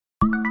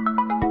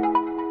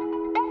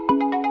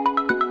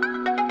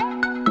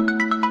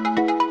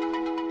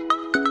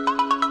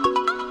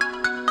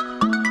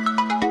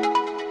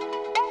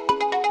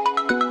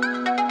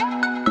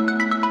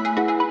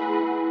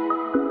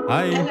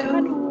Hi, Hallo.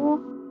 Hallo.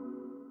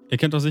 ihr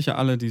kennt doch sicher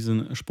alle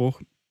diesen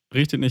Spruch,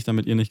 richtet nicht,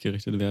 damit ihr nicht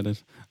gerichtet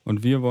werdet.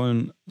 Und wir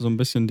wollen so ein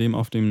bisschen dem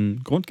auf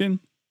den Grund gehen.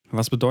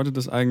 Was bedeutet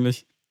das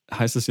eigentlich?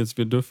 Heißt es jetzt,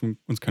 wir dürfen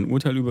uns kein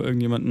Urteil über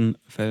irgendjemanden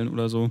fällen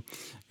oder so?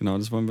 Genau,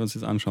 das wollen wir uns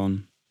jetzt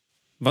anschauen.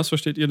 Was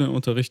versteht ihr denn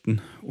unter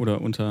richten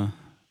oder unter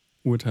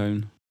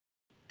urteilen?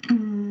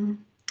 Mm,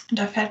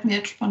 Da fällt mir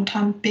jetzt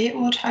spontan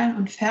beurteilen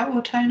und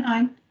verurteilen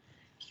ein.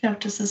 Ich glaube,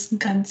 das ist ein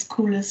ganz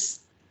cooler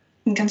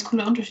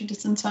Unterschied.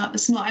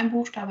 Ist nur ein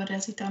Buchstabe, der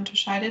sich da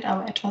unterscheidet,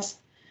 aber etwas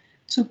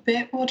zu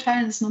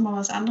beurteilen ist nochmal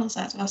was anderes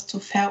als was zu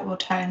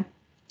verurteilen.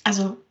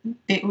 Also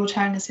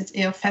beurteilen ist jetzt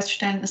eher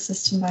feststellen, ist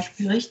es zum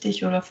Beispiel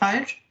richtig oder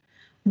falsch.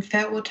 Und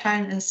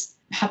verurteilen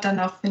hat dann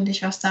auch, finde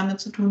ich, was damit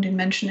zu tun, den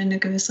Menschen in eine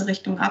gewisse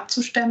Richtung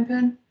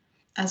abzustempeln.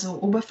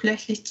 Also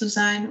oberflächlich zu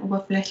sein,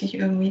 oberflächlich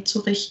irgendwie zu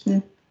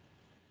richten.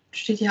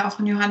 Steht ja auch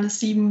in Johannes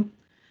 7,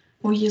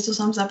 wo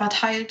Jesus am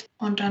Sabbat heilt.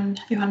 Und dann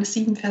Johannes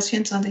 7, Vers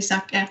 24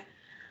 sagt er,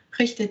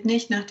 richtet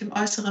nicht nach dem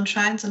äußeren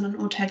Schein, sondern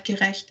urteilt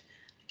gerecht.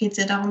 Da geht es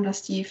ja darum,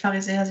 dass die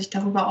Pharisäer sich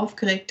darüber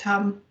aufgeregt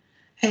haben,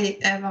 hey,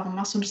 warum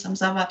machst du das am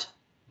Sabbat?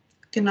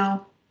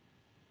 Genau.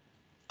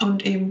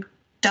 Und eben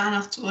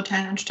danach zu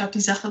urteilen, anstatt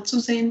die Sache zu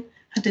sehen,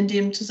 hat in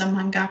dem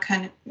Zusammenhang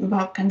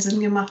überhaupt keinen Sinn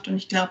gemacht. Und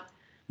ich glaube,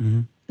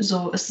 Mhm.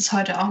 so ist es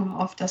heute auch noch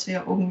oft, dass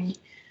wir irgendwie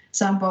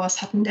sagen, boah,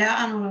 was hatten der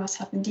an oder was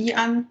hatten die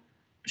an?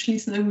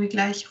 Schließen irgendwie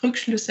gleich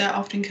Rückschlüsse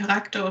auf den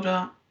Charakter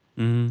oder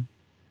Mhm.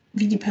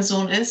 wie die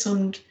Person ist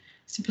und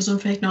dass die Person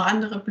vielleicht noch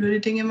andere blöde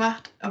Dinge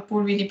macht,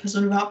 obwohl wir die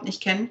Person überhaupt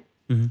nicht kennen.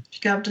 Mhm.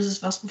 Ich glaube, das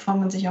ist was, wovon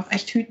man sich auch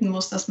echt hüten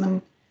muss, dass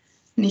man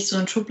nicht so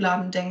in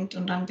Schubladen denkt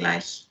und dann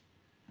gleich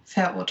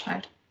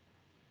verurteilt.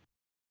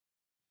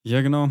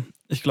 Ja, genau.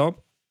 Ich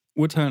glaube,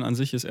 urteilen an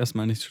sich ist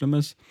erstmal nichts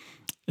Schlimmes.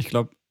 Ich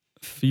glaube,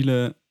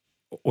 viele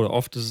oder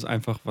oft ist es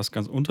einfach was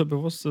ganz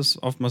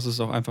Unterbewusstes. Oftmals ist es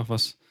auch einfach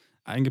was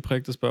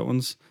Eingeprägtes bei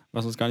uns,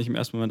 was uns gar nicht im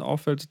ersten Moment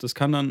auffällt. Das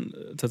kann dann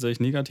tatsächlich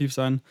negativ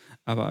sein,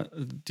 aber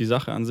die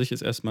Sache an sich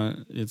ist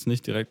erstmal jetzt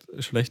nicht direkt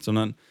schlecht,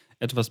 sondern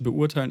etwas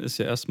beurteilen ist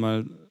ja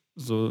erstmal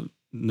so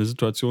eine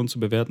Situation zu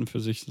bewerten für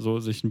sich, so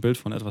sich ein Bild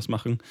von etwas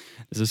machen.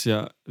 Es ist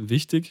ja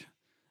wichtig,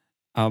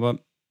 aber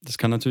das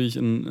kann natürlich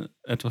in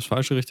etwas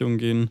falsche Richtungen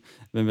gehen,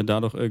 wenn wir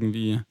dadurch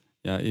irgendwie,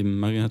 ja, eben,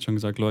 Maria hat schon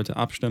gesagt, Leute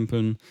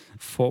abstempeln,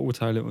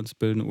 Vorurteile uns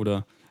bilden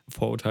oder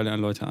Vorurteile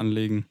an Leute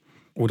anlegen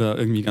oder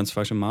irgendwie ganz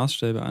falsche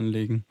Maßstäbe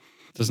anlegen.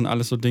 Das sind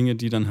alles so Dinge,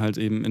 die dann halt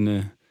eben in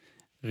eine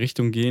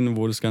Richtung gehen,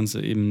 wo das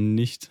Ganze eben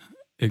nicht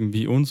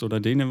irgendwie uns oder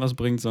denen was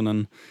bringt,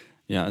 sondern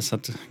ja, es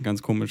hat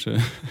ganz komische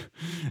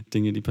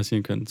Dinge, die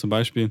passieren können. Zum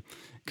Beispiel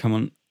kann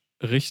man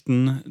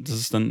richten, das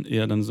ist dann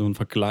eher dann so ein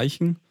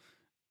Vergleichen.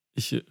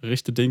 Ich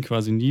richte den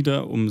quasi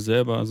nieder, um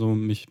selber so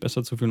mich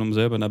besser zu fühlen, um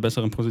selber in einer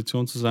besseren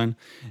Position zu sein,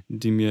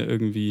 die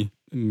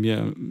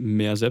mir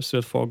mehr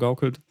Selbstwert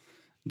vorgaukelt.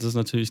 Das ist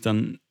natürlich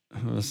dann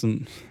was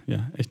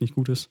ja, echt nicht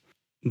gut ist.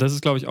 Das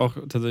ist, glaube ich, auch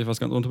tatsächlich was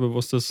ganz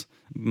Unterbewusstes.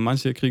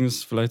 Manche kriegen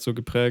es vielleicht so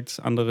geprägt,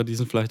 andere, die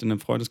sind vielleicht in einem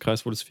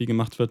Freundeskreis, wo das viel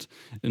gemacht wird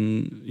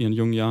in ihren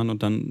jungen Jahren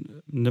und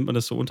dann nimmt man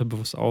das so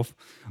unterbewusst auf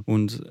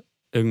und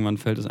irgendwann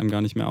fällt es einem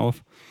gar nicht mehr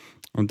auf.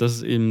 Und das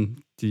ist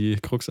eben die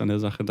Krux an der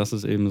Sache, dass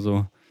es eben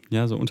so,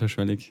 ja, so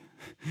unterschwellig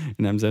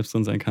in einem selbst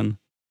drin sein kann.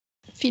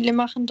 Viele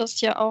machen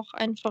das ja auch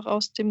einfach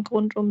aus dem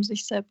Grund, um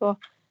sich selber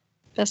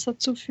besser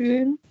zu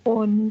fühlen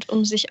und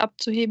um sich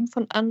abzuheben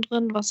von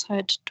anderen, was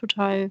halt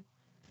total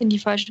in die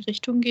falsche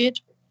Richtung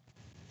geht.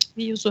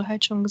 Wie Juso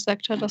halt schon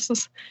gesagt hat, dass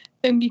es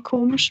irgendwie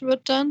komisch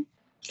wird dann.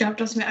 Ich glaube,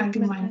 dass wir Das tut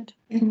mir allgemein leid.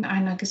 in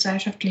einer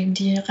Gesellschaft leben,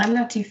 die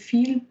relativ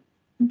viel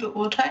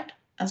beurteilt.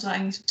 Also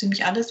eigentlich so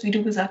ziemlich alles, wie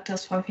du gesagt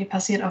hast, voll viel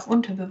passiert auch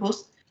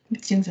unterbewusst,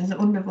 beziehungsweise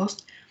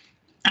unbewusst.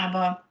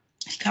 Aber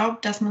ich glaube,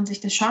 dass man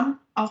sich das schon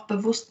auch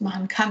bewusst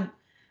machen kann,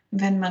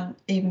 wenn man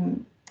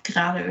eben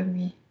gerade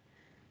irgendwie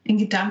in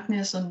Gedanken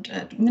ist und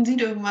man sieht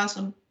irgendwas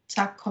und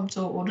zack, kommt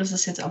so, oh, das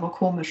ist jetzt aber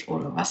komisch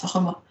oder was auch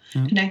immer.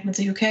 Ja. Dann denkt man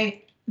sich,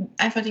 okay,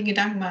 einfach den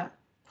Gedanken mal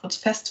kurz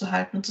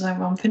festzuhalten und zu sagen,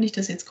 warum finde ich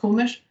das jetzt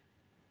komisch?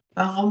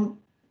 Warum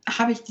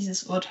habe ich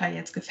dieses Urteil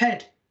jetzt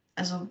gefällt?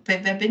 Also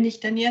wer bin ich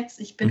denn jetzt?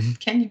 Mhm.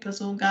 Kenne die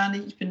Person gar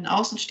nicht, ich bin ein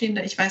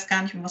Außenstehender, ich weiß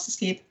gar nicht, um was es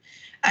geht.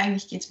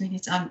 Eigentlich geht es mich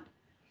nichts an.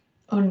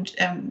 Und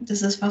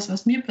das ist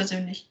was mir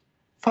persönlich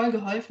voll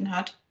geholfen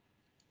hat,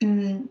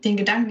 den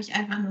Gedanken nicht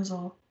einfach nur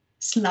so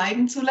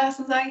sliden zu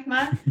lassen, sage ich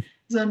mal,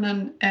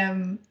 sondern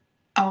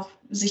auch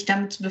sich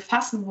damit zu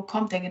befassen, wo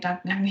kommt der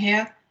Gedankengang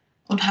her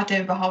und hat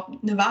er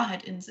überhaupt eine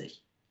Wahrheit in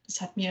sich.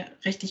 Das hat mir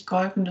richtig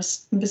geholfen,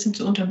 das ein bisschen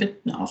zu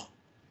unterbinden auch.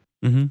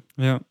 Mhm.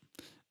 Ja.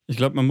 Ich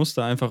glaube, man muss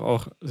da einfach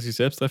auch sich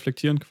selbst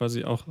reflektieren,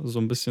 quasi auch so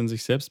ein bisschen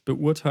sich selbst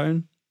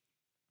beurteilen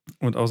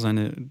und auch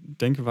seine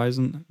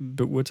Denkweisen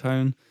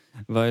beurteilen,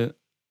 weil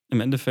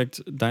im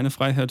Endeffekt deine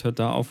Freiheit hört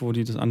da auf, wo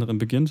die des anderen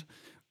beginnt.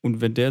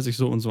 Und wenn der sich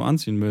so und so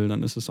anziehen will,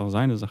 dann ist es auch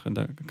seine Sache.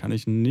 Da kann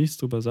ich nichts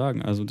drüber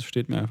sagen. Also das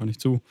steht mir einfach nicht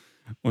zu.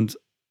 Und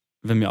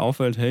wenn mir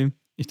auffällt, hey,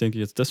 ich denke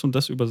jetzt das und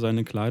das über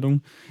seine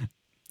Kleidung,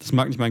 das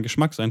mag nicht mein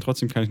Geschmack sein,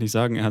 trotzdem kann ich nicht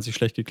sagen, er hat sich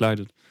schlecht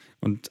gekleidet.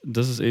 Und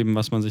das ist eben,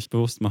 was man sich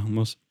bewusst machen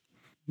muss.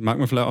 Mag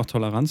man vielleicht auch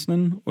Toleranz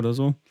nennen oder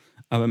so,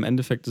 aber im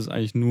Endeffekt ist es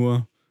eigentlich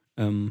nur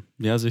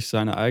ja, sich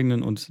seiner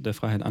eigenen und der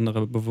Freiheit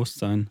anderer bewusst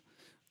sein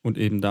und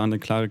eben da eine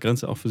klare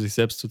Grenze auch für sich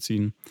selbst zu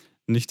ziehen.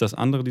 Nicht, dass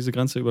andere diese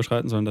Grenze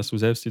überschreiten, sondern dass du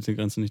selbst diese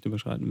Grenze nicht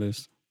überschreiten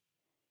willst.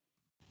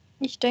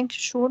 Ich denke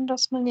schon,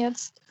 dass man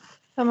jetzt,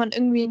 wenn man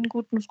irgendwie einen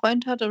guten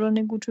Freund hat oder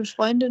eine gute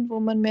Freundin, wo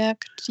man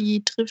merkt,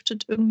 die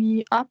driftet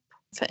irgendwie ab,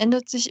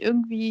 verändert sich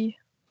irgendwie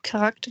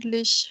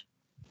charakterlich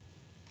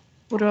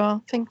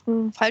oder fängt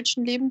einen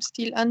falschen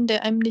Lebensstil an,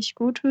 der einem nicht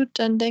gut tut,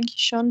 dann denke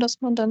ich schon,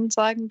 dass man dann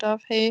sagen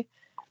darf: „Hey,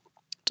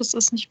 das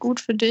ist nicht gut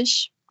für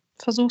dich.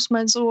 Versuch's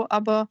mal so."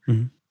 Aber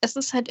Mhm. es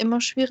ist halt immer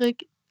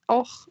schwierig,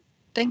 auch,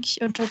 denke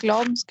ich, unter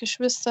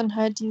Glaubensgeschwistern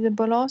halt diese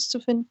Balance zu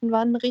finden,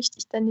 wann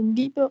richtig dann in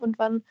Liebe und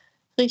wann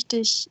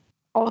richtig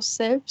aus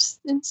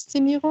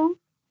Selbstinszenierung.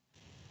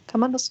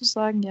 Kann man das so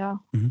sagen?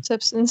 Ja, Mhm.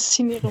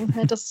 Selbstinszenierung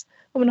halt, das,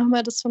 um noch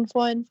mal das von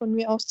vorhin von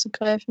mir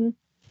aufzugreifen.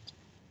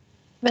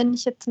 Wenn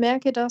ich jetzt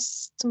merke,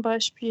 dass zum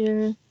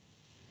Beispiel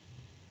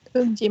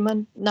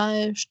irgendjemand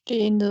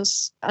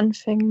Nahestehendes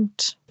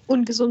anfängt,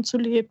 ungesund zu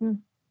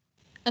leben,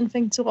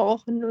 anfängt zu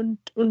rauchen und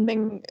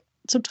Unmengen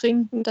zu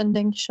trinken, dann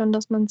denke ich schon,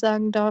 dass man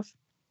sagen darf: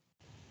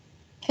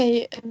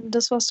 „Hey,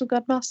 das, was du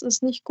gerade machst,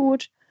 ist nicht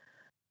gut."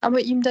 Aber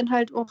ihm dann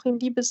halt auch in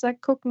Liebe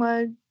sagt: „Guck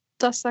mal,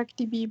 das sagt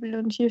die Bibel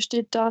und hier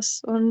steht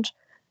das und,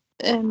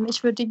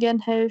 ich würde dir gern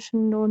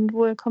helfen." Und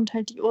woher kommt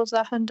halt die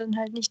Ursache und dann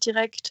halt nicht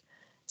direkt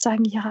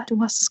sagen: „Ja, du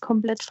machst es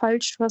komplett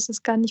falsch, du hast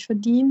es gar nicht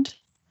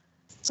verdient",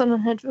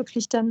 sondern halt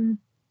wirklich dann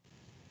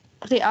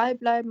real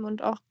bleiben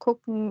und auch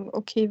gucken: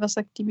 „Okay, was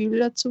sagt die Bibel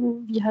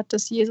dazu? Wie hat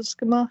das Jesus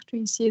gemacht? Wie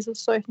ist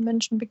Jesus solchen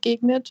Menschen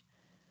begegnet?"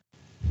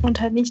 Und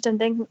halt nicht dann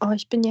denken: „Oh,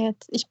 ich bin ja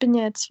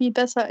jetzt viel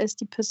besser als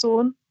die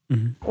Person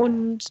Mhm.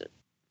 und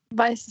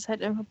weiß es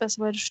halt einfach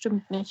besser, weil das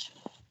stimmt nicht."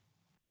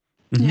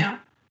 Mhm. Ja.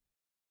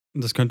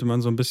 Das könnte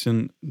man so ein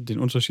bisschen den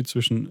Unterschied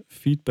zwischen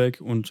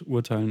Feedback und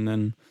Urteilen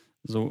nennen.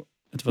 So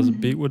etwas Mhm.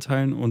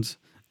 beurteilen und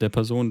der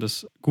Person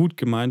das gut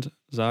gemeint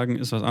sagen,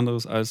 ist was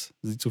anderes, als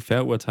sie zu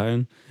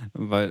verurteilen,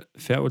 weil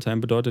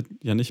verurteilen bedeutet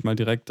ja nicht mal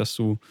direkt, dass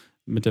du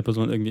mit der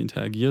Person irgendwie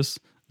interagierst,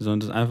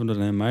 sondern das ist einfach nur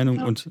deine Meinung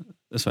Ja. und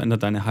es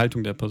verändert deine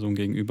Haltung der Person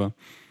gegenüber.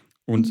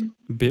 Und Mhm.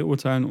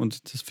 beurteilen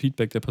und das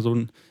Feedback der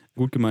Person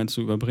gut gemeint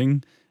zu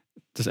überbringen,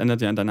 das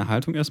ändert ja an deiner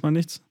Haltung erstmal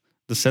nichts.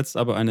 Das setzt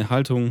aber eine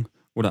Haltung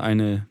oder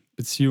eine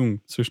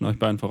Beziehung zwischen euch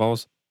beiden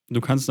voraus.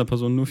 Du kannst einer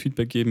Person nur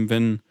Feedback geben,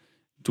 wenn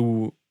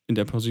du in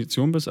der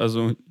Position bist.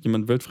 Also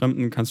jemand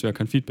Wildfremden kannst du ja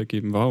kein Feedback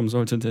geben. Warum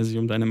sollte der sich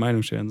um deine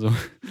Meinung scheren? So.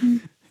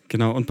 Mhm.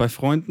 Genau. Und bei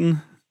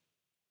Freunden,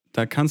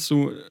 da kannst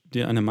du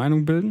dir eine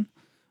Meinung bilden.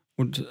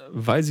 Und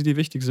weil sie dir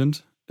wichtig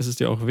sind, ist es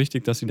dir auch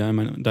wichtig, dass sie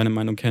deine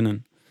Meinung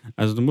kennen.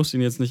 Also du musst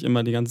ihnen jetzt nicht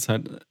immer die ganze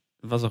Zeit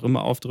was auch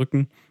immer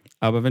aufdrücken,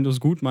 aber wenn du es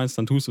gut meinst,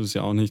 dann tust du es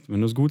ja auch nicht.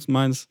 Wenn du es gut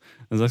meinst,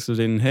 dann sagst du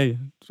denen, hey,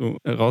 so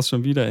raus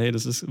schon wieder, hey,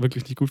 das ist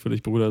wirklich nicht gut für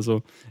dich, Bruder,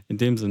 so in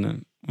dem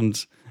Sinne.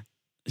 Und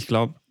ich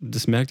glaube,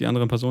 das merkt die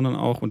andere Person dann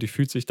auch und die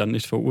fühlt sich dann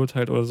nicht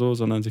verurteilt oder so,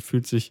 sondern sie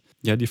fühlt sich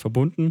ja dir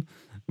verbunden,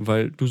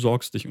 weil du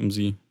sorgst dich um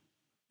sie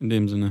in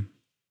dem Sinne.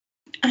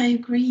 I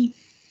agree.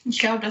 Ich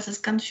glaube, dass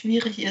es ganz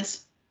schwierig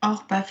ist,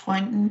 auch bei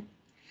Freunden,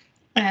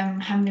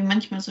 haben wir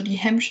manchmal so die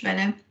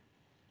Hemmschwelle,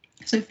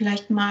 dass wir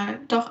vielleicht mal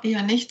doch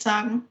eher nicht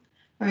sagen,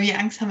 weil wir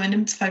Angst haben, er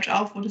nimmt es falsch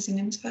auf oder sie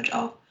nimmt es falsch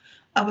auf.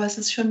 Aber es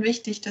ist schon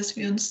wichtig, dass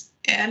wir uns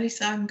ehrlich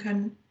sagen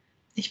können.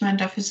 Ich meine,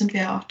 dafür sind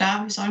wir ja auch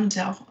da. Wir sollen uns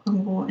ja auch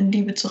irgendwo in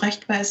Liebe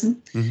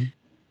zurechtweisen. Mhm.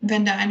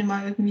 Wenn der eine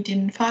mal irgendwie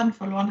den Faden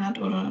verloren hat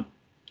oder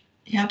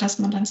ja, dass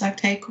man dann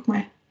sagt, hey, guck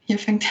mal, hier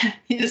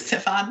ist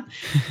der Faden.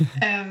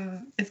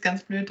 Ist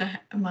ganz blöd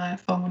mal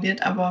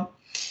formuliert, aber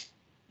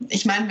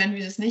ich meine, wenn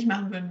wir das nicht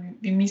machen würden,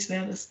 wie mies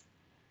wäre das?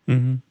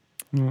 Mhm.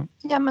 Ja.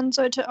 Ja, man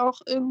sollte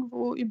auch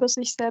irgendwo über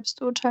sich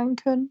selbst urteilen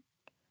können.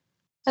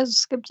 Also,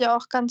 es gibt ja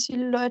auch ganz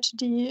viele Leute,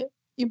 die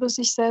über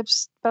sich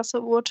selbst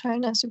besser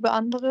urteilen als über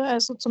andere.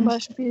 Also, zum Mhm.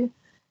 Beispiel,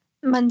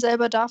 man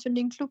selber darf in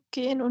den Club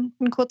gehen und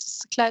ein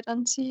kurzes Kleid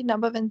anziehen,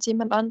 aber wenn es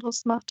jemand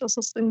anderes macht, ist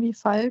es irgendwie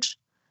falsch,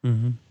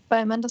 Mhm.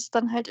 weil man das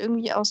dann halt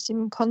irgendwie aus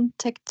dem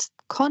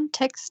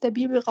Kontext der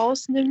Bibel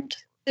rausnimmt.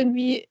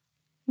 Irgendwie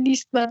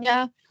liest man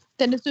ja: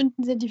 „Deine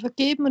Sünden sind dir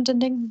vergeben", und dann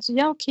denkt man so: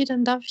 „Ja, okay,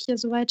 dann darf ich ja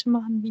so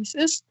weitermachen, wie es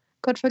ist.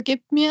 Gott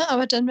vergibt mir."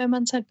 Aber dann, wenn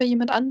man es halt bei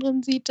jemand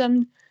anderem sieht,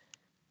 dann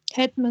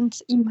hält man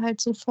es ihm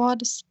halt so vor.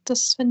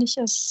 Das finde ich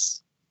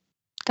ist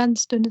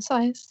ganz dünnes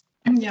Eis.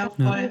 Ja, Ganz Ja.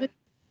 voll. schwierig.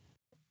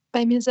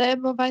 Bei mir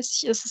selber, weiß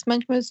ich, ist es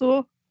manchmal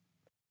so,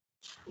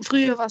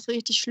 früher war es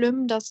richtig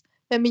schlimm, dass,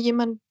 wenn mir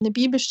jemand 'ne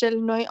Bibelstelle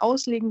neu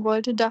auslegen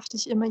wollte, dachte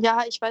ich immer: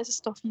 „Ja, ich weiß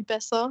es doch viel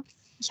besser.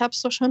 Ich habe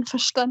es doch schon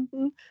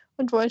verstanden",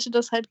 und wollte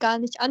das halt gar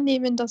nicht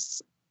annehmen,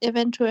 dass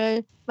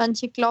eventuell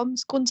manche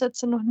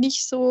Glaubensgrundsätze noch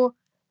nicht so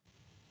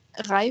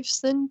reif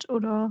sind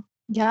oder,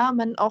 ja,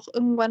 man auch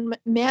irgendwann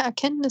mit mehr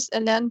Erkenntnis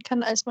erlernen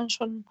kann, als man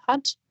schon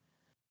hat.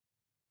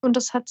 Und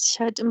das hat sich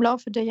halt im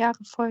Laufe der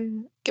Jahre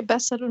voll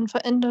gebessert und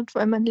verändert,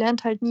 weil man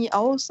lernt halt nie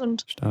aus,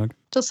 und Stark.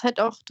 das ist halt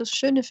auch das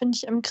Schöne, finde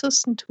ich, am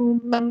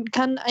Christentum. Man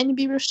kann eine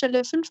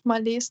Bibelstelle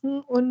fünfmal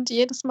lesen und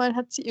jedes Mal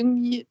hat sie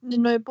irgendwie 'ne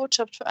neue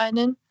Botschaft für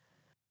einen.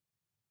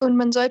 Und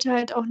man sollte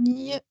halt auch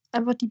nie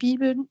einfach die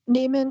Bibel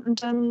nehmen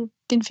und dann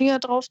den Finger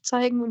drauf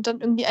zeigen und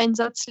dann irgendwie einen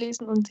Satz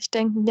lesen und sich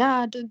denken,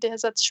 ja, der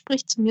Satz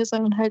spricht zu mir,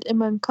 sondern halt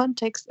immer im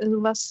Kontext.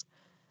 Also was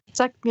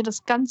sagt mir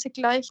das ganze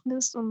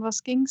Gleichnis, um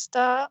was ging es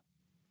da?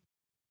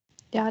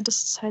 Ja,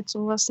 das ist halt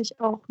so, was ich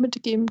auch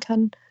mitgeben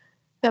kann,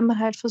 wenn man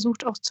halt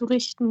versucht auch zu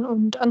richten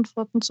und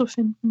Antworten zu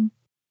finden.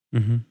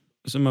 Mhm.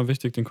 Ist immer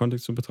wichtig, den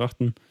Kontext zu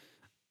betrachten,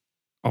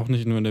 auch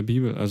nicht nur in der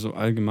Bibel, also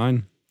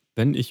allgemein.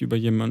 Wenn ich über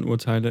jemanden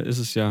urteile, ist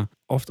es ja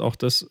oft auch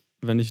das,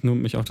 wenn ich nur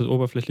mich auf das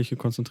Oberflächliche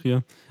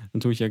konzentriere,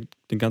 dann tue ich ja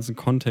den ganzen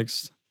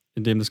Kontext,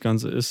 in dem das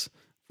Ganze ist,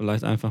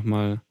 vielleicht einfach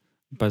mal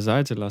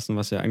beiseite lassen,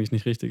 was ja eigentlich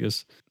nicht richtig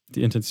ist.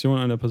 Die Intention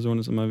einer Person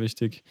ist immer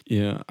wichtig,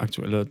 ihr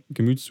aktueller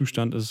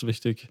Gemütszustand ist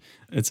wichtig,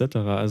 etc.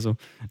 Also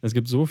es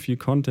gibt so viel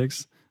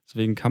Kontext,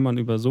 deswegen kann man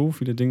über so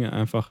viele Dinge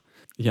einfach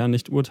ja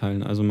nicht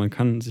urteilen. Also man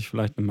kann sich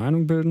vielleicht eine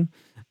Meinung bilden,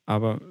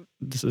 aber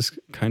das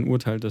ist kein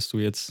Urteil, das du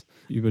jetzt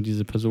über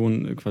diese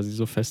Person quasi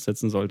so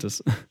festsetzen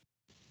solltest.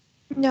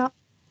 Ja,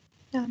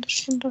 ja, das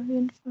stimmt auf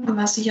jeden Und Fall.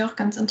 was ich auch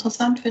ganz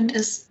interessant finde,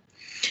 ist,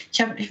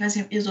 ich weiß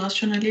nicht, ob ihr sowas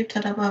schon erlebt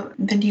habt, aber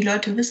wenn die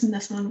Leute wissen,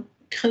 dass man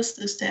Christ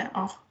ist, der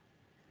auch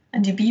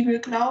an die Bibel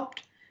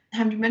glaubt,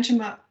 haben die Menschen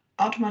immer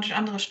automatisch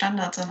andere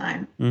Standards an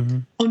einen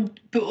Mhm.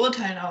 und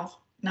beurteilen auch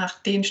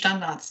nach den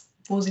Standards,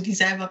 wo sie die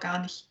selber gar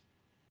nicht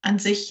an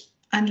sich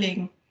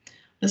anlegen.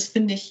 Das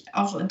finde ich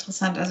auch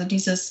interessant. Also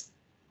dieses,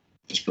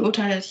 ich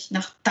beurteile dich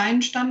nach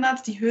deinen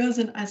Standards, die höher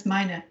sind als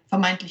meine,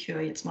 vermeintlich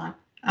höher jetzt mal.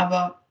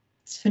 Aber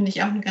das finde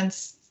ich auch eine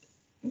ganz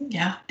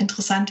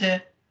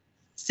interessante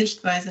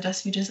Sichtweise,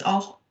 dass wir das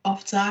auch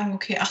oft sagen,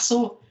 okay, ach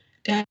so,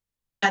 der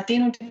hat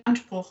den und den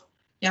Anspruch.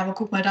 Ja, aber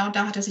guck mal, da und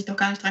da hat er sich doch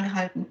gar nicht dran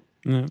gehalten.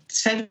 Ja,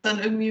 Das fällt dann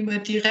irgendwie immer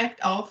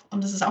direkt auf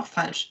und das ist auch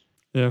falsch.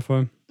 ja,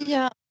 voll.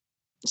 Ja,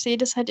 ich sehe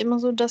das halt immer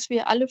so, dass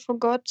wir alle vor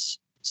Gott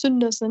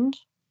Sünder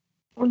sind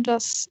und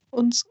dass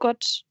uns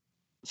Gott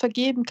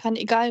vergeben kann,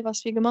 egal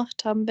was wir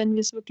gemacht haben, wenn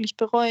wir es wirklich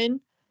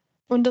bereuen.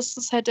 Und das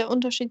ist halt der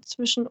Unterschied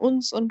zwischen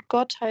uns und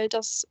Gott halt,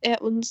 dass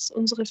er uns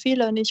unsere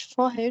Fehler nicht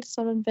vorhält,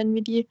 sondern wenn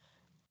wir die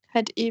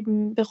halt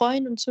eben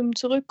bereuen und zu ihm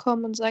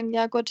zurückkommen und sagen: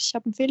 „Ja Gott, ich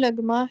habe einen Fehler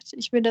gemacht.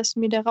 Ich will, dass du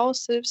mir da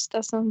raushilfst“,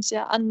 dass er uns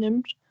ja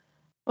annimmt.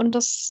 Und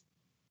das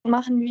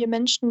machen wir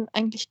Menschen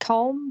eigentlich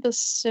kaum, das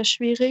ist sehr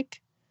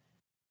schwierig.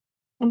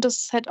 Und das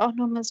ist halt auch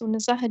noch mal so eine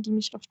Sache, die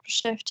mich oft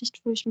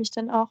beschäftigt, wo ich mich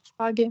dann auch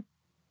frage: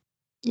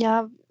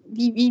 „Ja,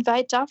 wie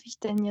weit darf ich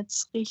denn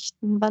jetzt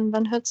richten?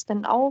 Wann hört's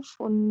denn auf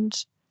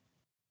und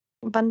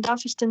wann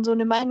darf ich denn so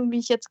eine Meinung, wie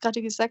ich jetzt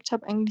gerade gesagt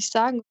habe, eigentlich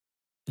sagen?“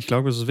 Ich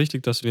glaube, es ist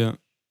wichtig, dass wir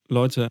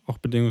Leute auch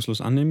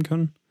bedingungslos annehmen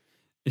können.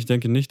 Ich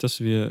denke nicht, dass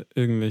wir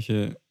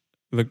irgendwelche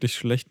wirklich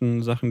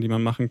schlechten Sachen, die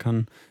man machen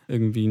kann,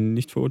 irgendwie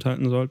nicht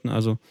verurteilen sollten.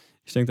 Also,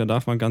 ich denke, da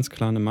darf man ganz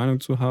klar eine Meinung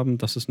zu haben,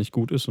 dass es nicht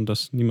gut ist und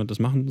dass niemand das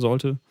machen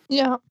sollte.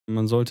 Ja,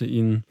 Man sollte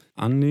ihn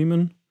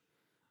annehmen.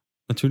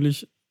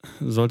 Natürlich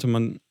sollte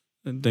man,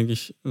 denke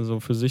ich, so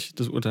für sich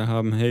das Urteil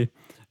haben: „Hey,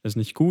 ist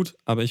nicht gut,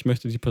 aber ich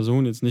möchte die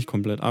Person jetzt nicht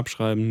komplett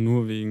abschreiben,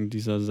 nur wegen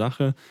dieser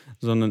Sache,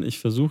 sondern ich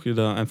versuche ihr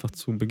da einfach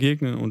zu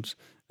begegnen und,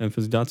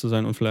 für sie da zu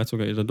sein und vielleicht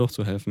sogar ihr da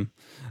durchzuhelfen.“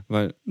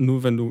 Weil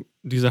nur wenn du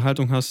diese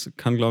Haltung hast,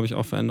 kann, glaube ich,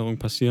 auch Veränderung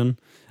passieren,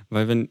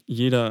 weil wenn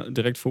jeder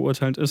direkt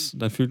verurteilt ist,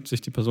 dann fühlt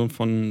sich die Person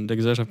von der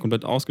Gesellschaft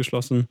komplett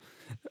ausgeschlossen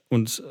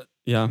und,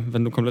 ja,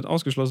 wenn du komplett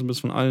ausgeschlossen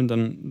bist von allen,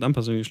 dann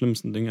passieren die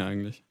schlimmsten Dinge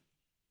eigentlich.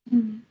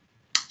 Mhm.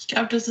 Ich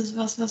glaube, das ist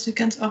was, was wir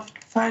ganz oft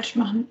falsch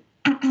machen.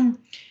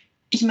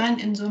 Ich meine,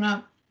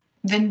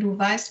 wenn du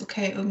weißt,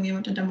 okay,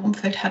 irgendjemand in deinem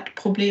Umfeld hat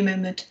Probleme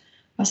mit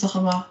was auch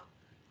immer,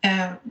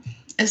 äh,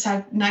 ist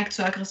halt neigt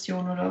zur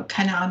Aggression oder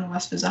keine Ahnung,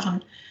 was für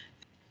Sachen,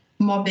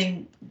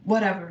 Mobbing,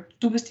 whatever.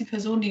 Du bist die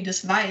Person, die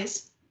das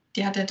weiß,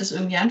 die hat er das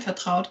irgendwie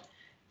anvertraut,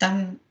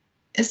 dann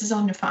ist es auch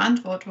eine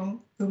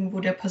Verantwortung, irgendwo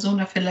der Person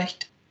da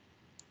vielleicht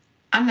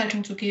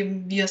Anleitung zu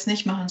geben, wie er es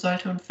nicht machen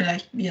sollte und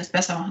vielleicht, wie er es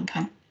besser machen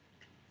kann.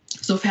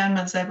 Sofern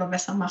man es selber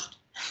besser macht.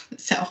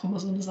 Ist ja auch immer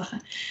so eine Sache.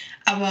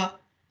 Aber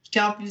ich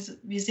glaube,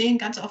 wir sehen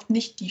ganz oft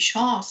nicht die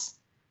Chance,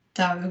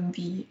 da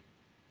irgendwie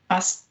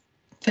was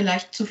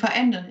vielleicht zu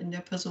verändern in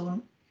der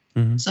Person,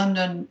 Mhm.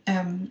 sondern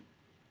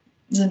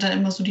sind dann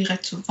immer so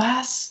direkt so,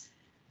 was?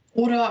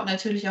 Oder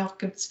natürlich auch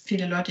gibt es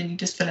viele Leute, die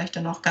das vielleicht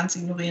dann auch ganz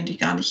ignorieren, die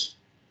gar nicht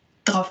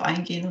drauf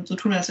eingehen und so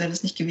tun, als wäre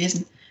das nicht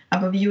gewesen.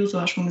 Aber wie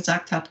Josua schon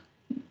gesagt hat,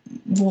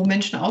 wo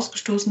Menschen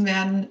ausgestoßen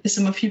werden, ist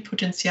immer viel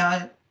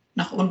Potenzial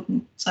nach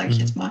unten, sage ich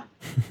jetzt Mhm. mal.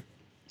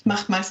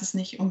 Macht meistens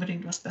nicht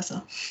unbedingt was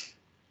besser.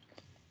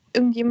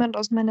 irgendjemand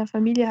aus meiner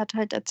Familie hat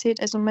halt erzählt,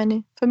 also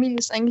meine Familie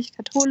ist eigentlich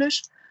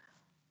katholisch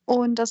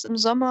und dass im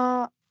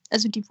Sommer,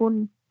 also die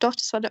wohnen, doch,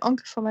 das war der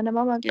Onkel von meiner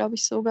Mama, glaube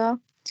ich sogar.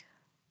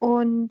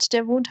 Und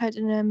der wohnt halt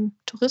in einem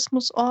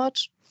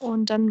Tourismusort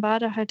und dann war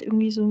da halt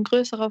irgendwie so ein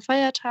größerer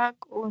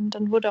Feiertag und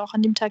dann wurde auch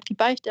an dem Tag die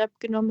Beichte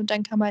abgenommen und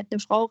dann kam halt eine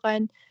Frau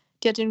rein,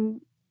 die hat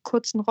den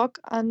kurzen Rock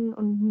an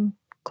und 'n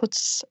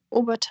kurzes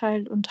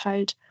Oberteil und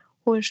halt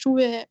hohe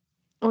Schuhe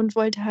und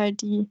wollte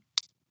halt die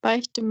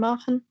Beichte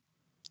machen.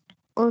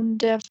 Und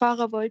der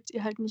Fahrer wollte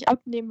sie halt nicht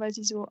abnehmen, weil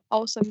sie so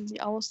aussah, wie sie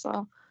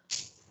aussah.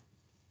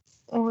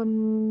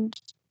 Und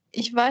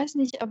ich weiß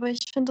nicht, aber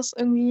ich finde das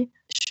irgendwie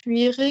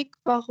schwierig,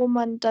 warum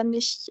man dann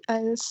nicht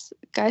als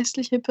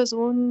geistliche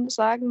Person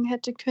sagen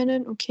hätte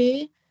können,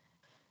 okay,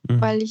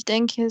 weil ich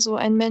denke, so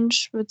ein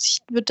Mensch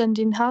wird dann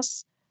den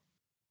Hass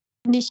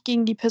nicht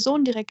gegen die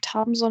Person direkt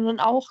haben, sondern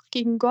auch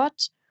gegen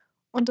Gott.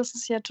 Und das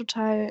ist ja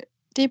total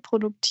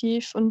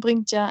deproduktiv und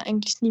bringt ja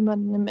eigentlich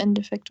niemandem im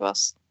Endeffekt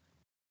was.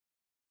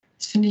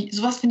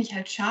 Sowas finde ich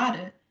halt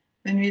schade,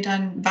 wenn wir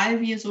dann,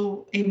 weil wir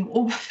so eben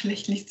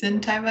oberflächlich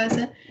sind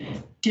teilweise,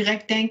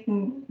 direkt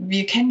denken,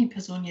 wir kennen die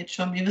Person jetzt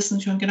schon, wir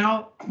wissen schon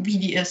genau, wie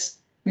die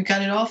ist. We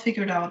got it all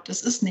figured out.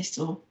 Das ist nicht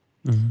so.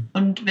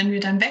 Und wenn wir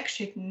dann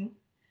wegschicken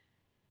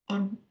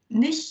und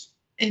nicht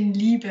in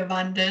Liebe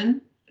wandeln,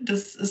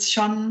 das ist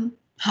schon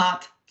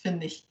hart,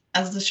 finde ich.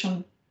 Also das ist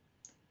schon,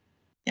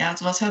 ja,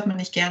 sowas hört man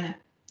nicht gerne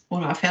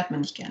oder erfährt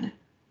man nicht gerne.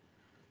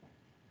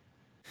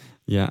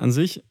 Ja, an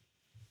sich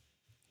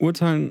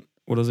urteilen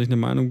oder sich eine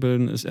Meinung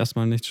bilden ist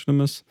erstmal nichts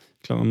Schlimmes.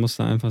 Ich glaube, man muss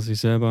da einfach sich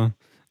selber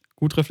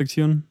gut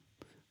reflektieren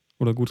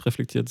oder gut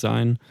reflektiert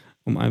sein,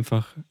 um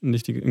einfach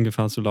nicht in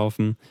Gefahr zu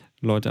laufen,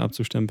 Leute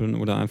abzustempeln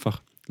oder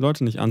einfach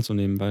Leute nicht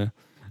anzunehmen, weil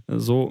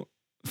so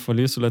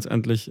verlierst du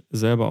letztendlich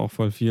selber auch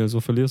voll viel.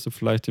 So verlierst du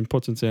vielleicht den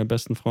potenziell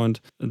besten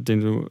Freund,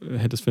 den du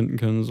hättest finden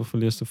können. So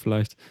verlierst du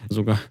vielleicht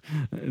sogar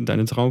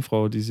deine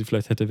Traumfrau, die sie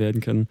vielleicht hätte werden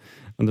können.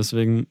 Und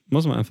deswegen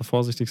muss man einfach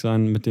vorsichtig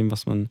sein mit dem,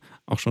 was man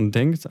auch schon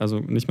denkt. Also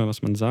nicht mal,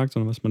 was man sagt,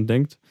 sondern was man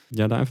denkt.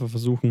 Ja, da einfach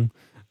versuchen,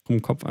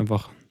 im Kopf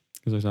einfach,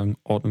 wie soll ich sagen,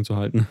 Ordnung zu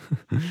halten,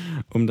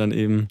 um dann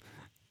eben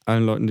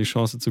allen Leuten die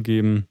Chance zu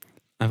geben,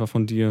 einfach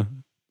von dir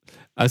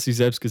als sich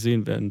selbst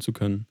gesehen werden zu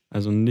können.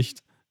 Also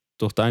nicht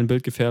durch dein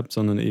Bild gefärbt,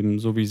 sondern eben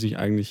so, wie sie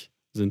eigentlich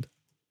sind.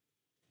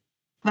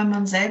 Wenn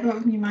man selber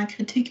irgendwie mal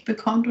Kritik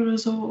bekommt oder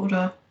so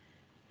oder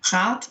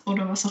Rat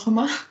oder was auch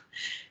immer,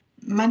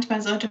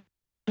 manchmal sollte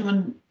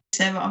man sich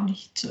selber auch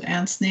nicht zu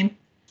ernst nehmen.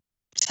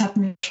 Das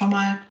hatten wir schon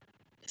mal,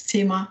 das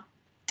Thema,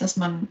 dass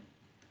man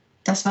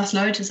das, was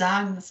Leute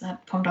sagen,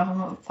 kommt auch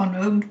immer von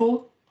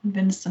irgendwo. Und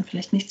wenn es dann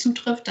vielleicht nicht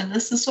zutrifft, dann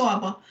ist es so,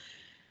 aber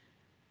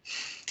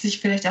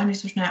sich vielleicht auch nicht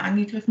so schnell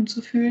angegriffen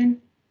zu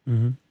fühlen.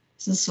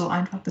 Es ist so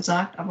einfach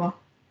gesagt, aber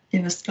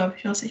ihr wisst, glaube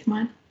ich, was ich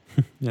meine.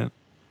 Ja.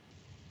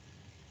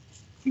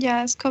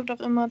 Ja, es kommt auch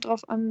immer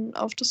drauf an,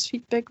 auf das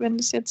Feedback. Wenn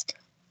es jetzt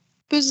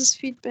böses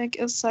Feedback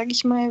ist, sage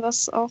ich mal,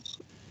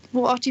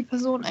 wo auch die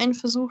Person einen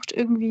versucht,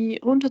 irgendwie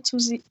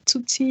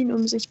runterzuziehen,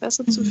 um sich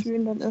besser zu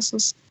fühlen, dann ist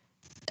es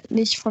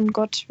nicht von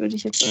Gott, würde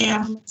ich jetzt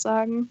damit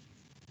sagen.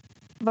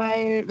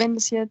 Weil wenn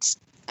es jetzt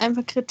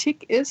einfach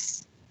Kritik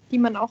ist, die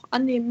man auch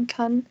annehmen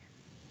kann,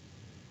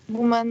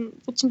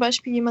 wo zum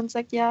Beispiel jemand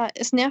sagt, ja,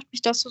 es nervt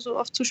mich, dass du so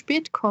oft zu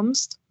spät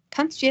kommst,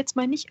 kannst du jetzt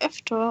mal nicht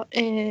öfter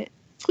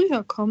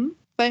früher kommen,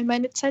 weil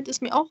meine Zeit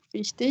ist mir auch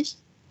wichtig,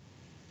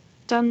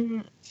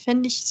 dann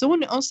fände ich so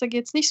eine Aussage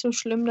jetzt nicht so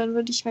schlimm, dann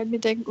würde ich halt mir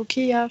denken,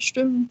 okay, ja,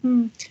 stimmt,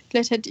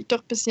 vielleicht hätte ich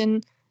doch ein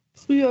bisschen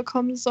früher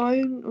kommen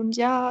sollen und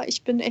ja,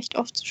 ich bin echt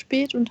oft zu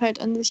spät und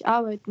halt an sich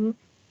arbeiten,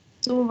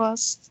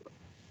 sowas.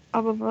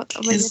 Aber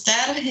Is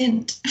that a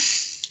hint?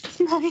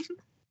 Nein.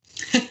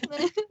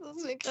 Das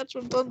ist mir gerade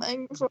schon dann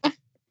eingefallen.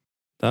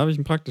 Da habe ich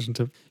einen praktischen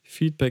Tipp.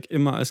 Feedback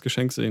immer als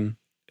Geschenk sehen.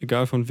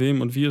 Egal von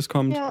wem und wie es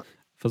kommt. Ja.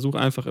 Versuch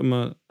einfach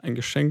immer ein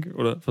Geschenk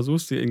oder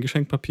versuchst dir in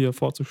Geschenkpapier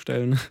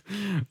vorzustellen.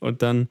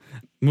 Und dann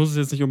muss es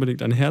jetzt nicht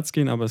unbedingt an Herz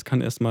gehen, aber es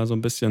kann erstmal so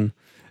ein bisschen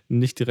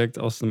nicht direkt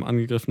aus einem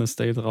angegriffenen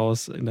State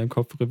raus in deinem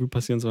Kopf Revue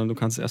passieren, sondern du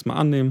kannst es erstmal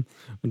annehmen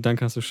und dann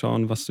kannst du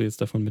schauen, was du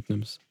jetzt davon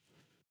mitnimmst.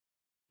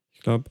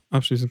 Ich glaube,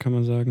 abschließend kann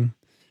man sagen,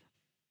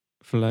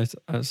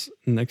 vielleicht als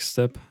Next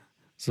Step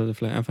sollte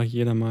vielleicht einfach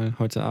jeder mal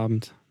heute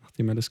Abend,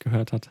 nachdem er das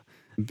gehört hat,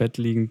 im Bett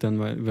liegend dann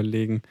mal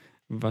überlegen,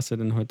 was er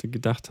denn heute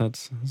gedacht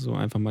hat. So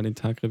einfach mal den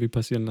Tag Revue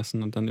passieren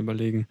lassen und dann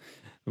überlegen,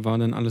 war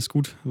denn alles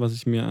gut, was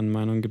ich mir an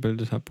Meinungen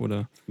gebildet habe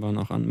oder waren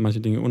auch manche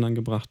Dinge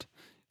unangebracht.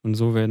 Und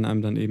so werden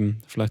einem dann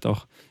eben vielleicht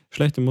auch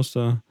schlechte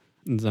Muster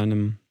in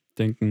seinem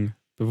Denken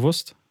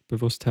bewusst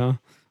Herr.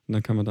 Und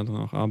dann kann man daran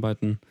auch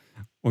arbeiten.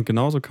 Und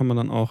genauso kann man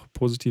dann auch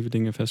positive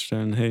Dinge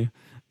feststellen. Hey,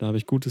 da habe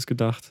ich Gutes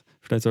gedacht.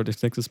 Vielleicht sollte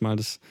ich nächstes Mal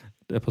das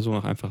der Person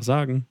auch einfach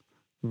sagen,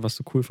 was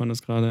du cool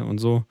fandest gerade. Und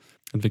so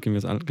entwickeln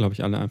wir es, glaube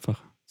ich, alle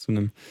einfach zu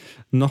einem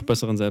noch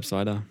besseren Selbst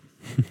weiter.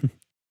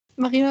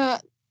 Maria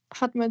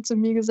hat mal zu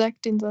mir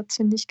gesagt, den Satz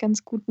finde ich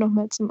ganz gut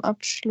nochmal zum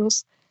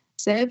Abschluss.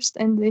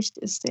 Selbsteinsicht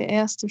ist der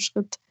erste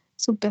Schritt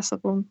zur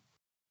Besserung.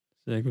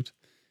 Sehr gut.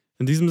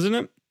 In diesem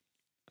Sinne,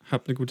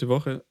 habt eine gute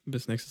Woche.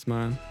 Bis nächstes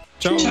Mal.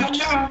 Ciao. Ciao,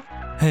 ciao.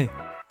 Hey,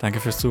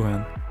 danke fürs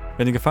Zuhören.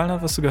 Wenn dir gefallen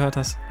hat, was du gehört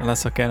hast, dann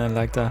lass doch gerne ein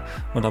Like da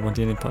und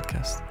abonniere den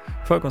Podcast.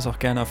 Folg uns auch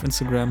gerne auf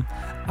Instagram.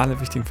 Alle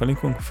wichtigen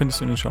Verlinkungen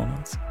findest du in den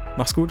Shownotes.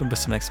 Mach's gut und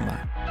bis zum nächsten Mal.